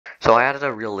So I added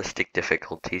a realistic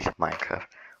difficulty to Minecraft.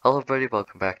 Hello everybody,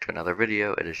 welcome back to another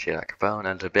video. It is Bone,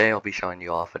 and today I'll be showing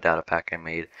you off a data pack I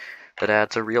made that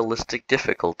adds a realistic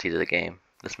difficulty to the game.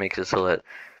 This makes it so that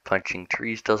punching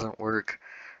trees doesn't work,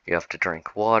 you have to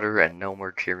drink water, and no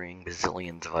more carrying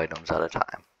bazillions of items at a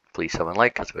time. Please have a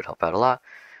like, because it would help out a lot.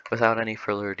 Without any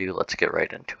further ado, let's get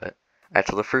right into it. Alright,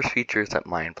 so the first feature is that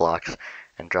mine blocks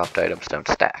and dropped items don't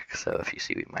stack. So if you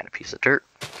see we mine a piece of dirt,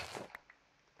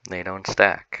 they don't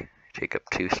stack. Take up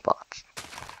 2 spots.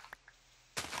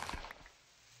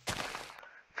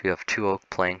 If you have 2 oak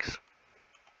planks,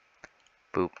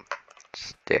 boop,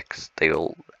 sticks, they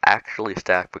will actually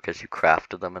stack because you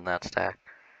crafted them in that stack.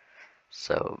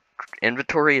 So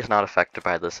inventory is not affected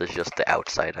by this, it's just the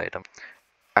outside item.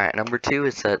 Alright, number 2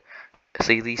 is that,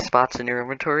 see these spots in your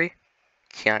inventory?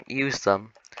 Can't use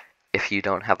them if you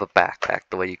don't have a backpack.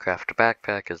 The way you craft a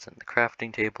backpack is in the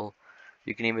crafting table.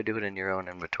 You can even do it in your own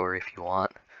inventory if you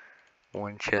want.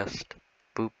 1 chest,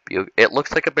 boop. It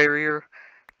looks like a barrier,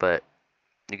 but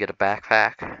you get a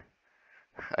backpack,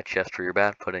 a chest for your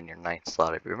bag, put in your 9th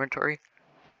slot of your inventory.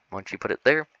 Once you put it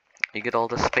there, you get all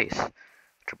this space,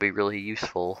 which will be really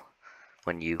useful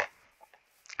when you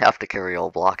have to carry all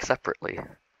blocks separately.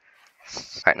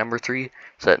 Alright, number 3 is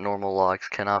that normal logs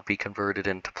cannot be converted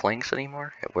into planks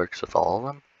anymore. It works with all of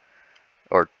them,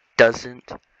 or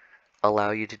doesn't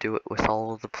allow you to do it with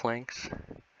all of the planks.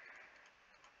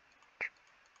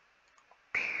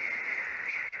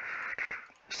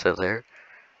 So there.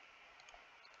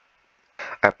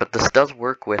 Alright, but this does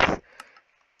work with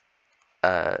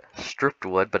stripped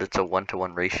wood, but it's a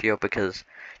 1-to-1 ratio, because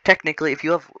technically if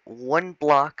you have 1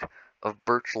 block of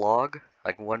birch log,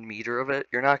 like 1 meter of it,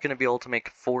 you're not going to be able to make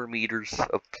 4 meters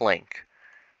of plank.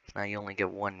 So now you only get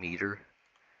 1 meter.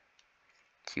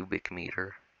 Cubic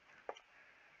meter.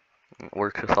 It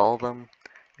works with all of them,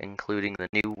 including the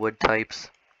new wood types.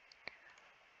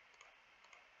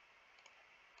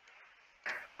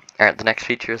 Alright, the next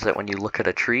feature is that when you look at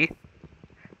a tree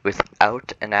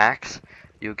without an axe,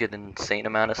 you'll get an insane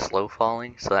amount of slow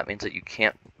falling, so that means that you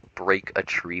can't break a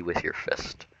tree with your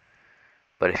fist.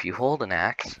 But if you hold an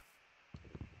axe,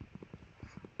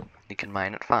 you can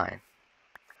mine it fine.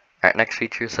 Alright, next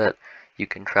feature is that you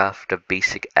can craft a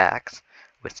basic axe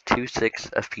with 2 sticks,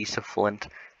 a piece of flint,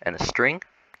 and a string.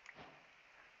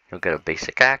 You'll get a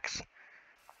basic axe.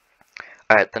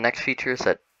 Alright, the next feature is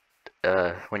that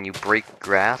when you break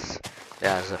grass, it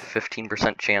has a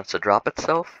 15% chance to drop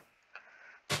itself.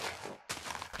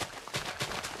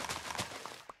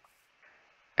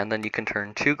 And then you can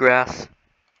turn 2 grass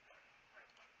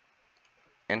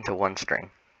into 1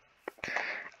 string.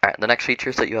 Alright, the next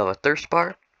feature is that you have a thirst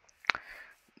bar.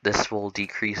 This will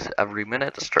decrease every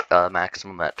minute,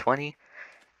 maximum at 20.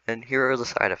 And here are the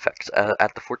side effects.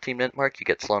 At the 14-minute mark, you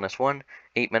get slowness 1.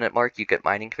 8-minute mark, you get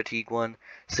mining fatigue 1.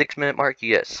 6-minute mark,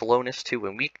 you get slowness 2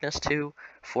 and weakness 2.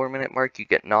 4-minute mark, you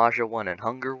get nausea 1 and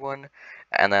hunger 1.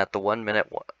 And at the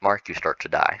 1-minute mark, you start to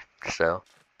die. So,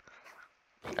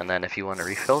 and then if you want to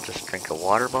refill, just drink a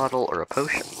water bottle or a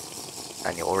potion,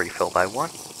 and you'll refill by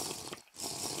 1.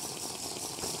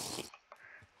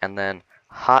 And then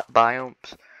hot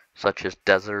biomes, such as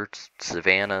deserts,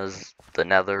 savannas, the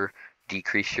nether,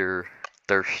 decrease your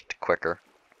thirst quicker.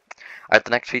 Alright,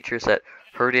 the next feature is that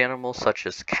herd animals such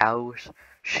as cows,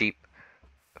 sheep,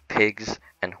 pigs,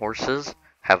 and horses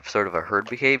have sort of a herd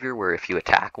behavior where if you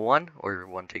attack one, or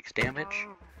one takes damage,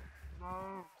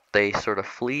 they sort of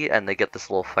flee, and they get this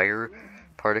little fire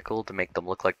particle to make them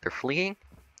look like they're fleeing,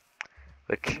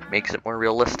 which makes it more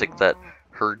realistic that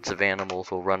herds of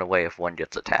animals will run away if one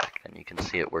gets attacked. And you can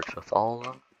see it works with all of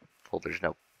them. Well,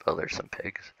 there's some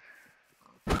pigs,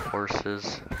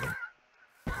 horses,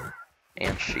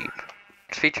 and sheep.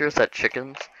 Next feature is that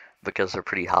chickens, because they're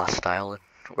pretty hostile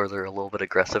or they're a little bit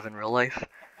aggressive in real life,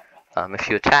 if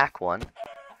you attack one,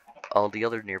 all the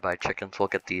other nearby chickens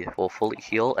will fully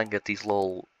heal and get these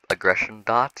little aggression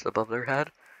dots above their head,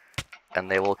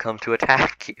 and they will come to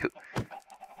attack you.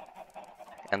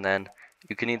 And then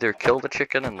you can either kill the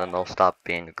chicken and then they'll stop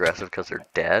being aggressive because they're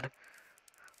dead,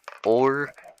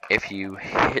 or if you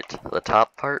hit the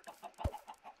top part,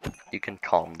 you can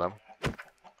calm them.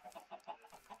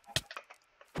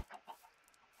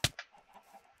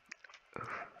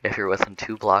 If you're within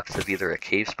 2 blocks of either a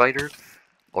cave spider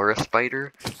or a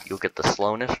spider, you'll get the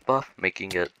slowness buff,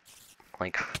 making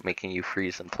you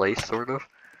freeze in place, sort of.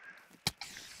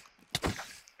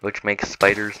 Which makes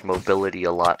spiders' mobility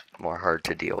a lot harder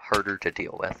to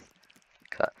deal with.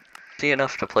 Easy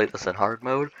enough to play this in hard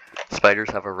mode.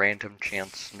 Spiders have a random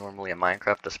chance normally in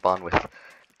Minecraft to spawn with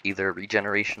either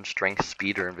regeneration, strength,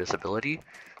 speed, or invisibility.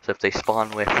 So if they spawn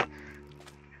with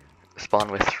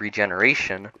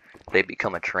regeneration, they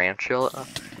become a tarantula,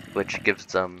 which gives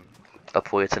them a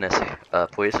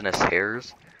poisonous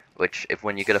hairs, which if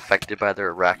when you get affected by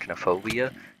their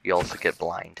arachnophobia, you also get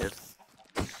blinded.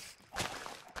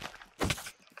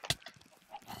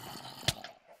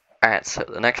 Alright, so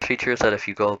the next feature is that if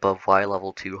you go above Y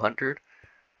level 200,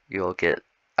 you'll get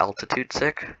altitude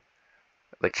sick,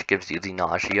 which gives you the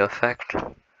nausea effect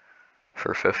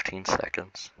for 15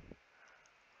 seconds.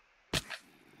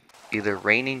 Either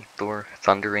raining,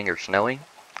 thundering, or snowing,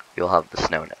 you'll have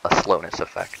a slowness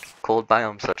effect. Cold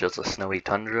biomes such as a snowy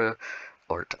tundra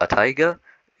or a taiga,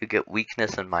 you get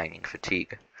weakness and mining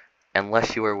fatigue.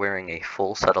 Unless you are wearing a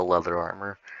full set of leather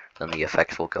armor, then the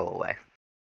effects will go away.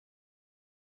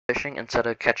 Fishing, instead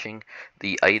of catching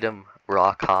the item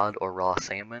raw cod or raw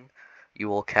salmon, you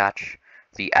will catch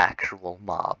the actual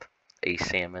mob, a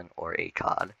salmon or a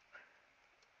cod,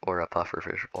 or a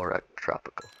pufferfish or a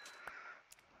tropical.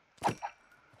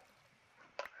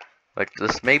 Like,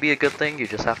 this may be a good thing, you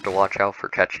just have to watch out for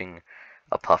catching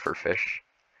a pufferfish,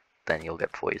 then you'll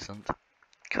get poisoned.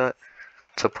 Cut.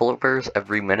 So polar bears,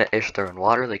 every minute-ish they're in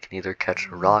water, they can either catch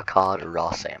a raw cod or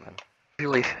raw salmon.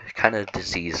 Usually kind of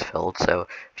disease-filled, so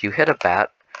if you hit a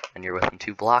bat and you're within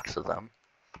 2 blocks of them,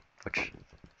 which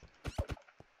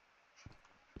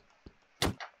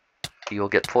you'll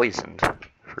get poisoned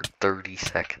for 30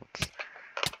 seconds.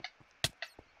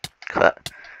 Cut.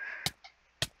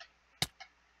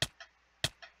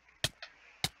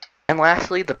 And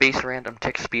lastly, the base random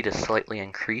tick speed is slightly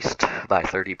increased by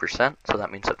 30%, so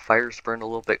that means that fires burn a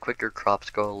little bit quicker, crops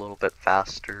grow a little bit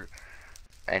faster,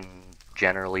 and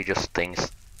generally just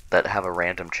things that have a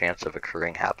random chance of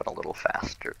occurring happen a little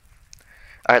faster.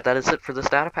 Alright, that is it for this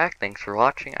data pack. Thanks for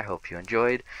watching, I hope you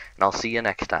enjoyed, and I'll see you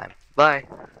next time. Bye!